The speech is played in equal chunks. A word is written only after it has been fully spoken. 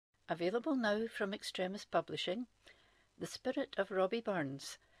Available now from Extremis Publishing, The Spirit of Robbie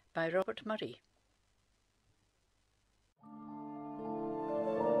Burns by Robert Murray.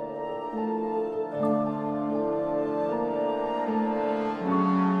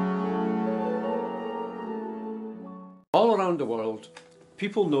 All around the world,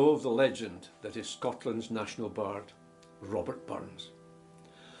 people know of the legend that is Scotland's national bard, Robert Burns.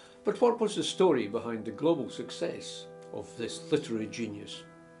 But what was the story behind the global success of this literary genius,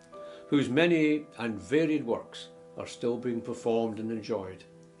 whose many and varied works are still being performed and enjoyed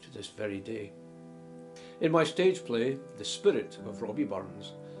to this very day? In my stage play, The Spirit of Robbie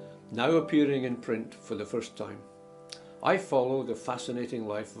Burns, now appearing in print for the first time, I follow the fascinating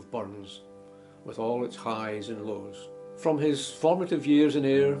life of Burns with all its highs and lows. From his formative years in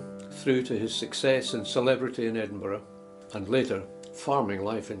Ayr through to his success and celebrity in Edinburgh, and later farming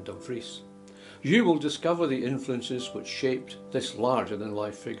life in Dumfries, you will discover the influences which shaped this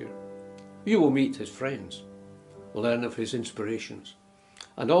larger-than-life figure. You will meet his friends, learn of his inspirations,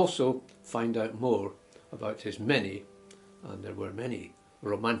 and also find out more about his many, and there were many,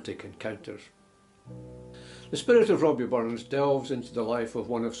 romantic encounters. The Spirit of Robbie Burns delves into the life of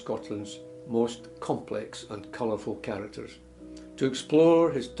one of Scotland's most complex and colourful characters. To explore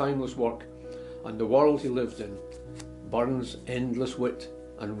his timeless work and the world he lived in, Burns' endless wit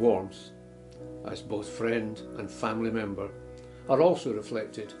and warmth as both friend and family member are also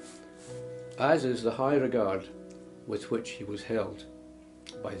reflected, as is the high regard with which he was held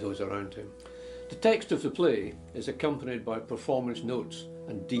by those around him. The text of the play is accompanied by performance notes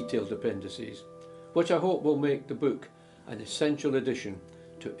and detailed appendices, which I hope will make the book an essential addition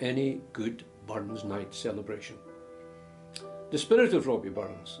to any good Burns Night celebration. The Spirit of Robbie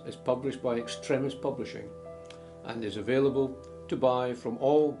Burns is published by Extremis Publishing and is available to buy from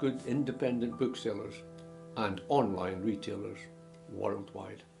all good independent booksellers and online retailers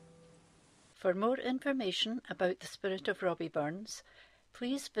worldwide. For more information about The Spirit of Robbie Burns,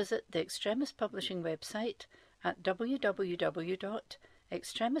 please visit the Extremis Publishing website at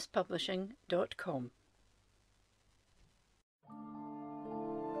www.extremispublishing.com.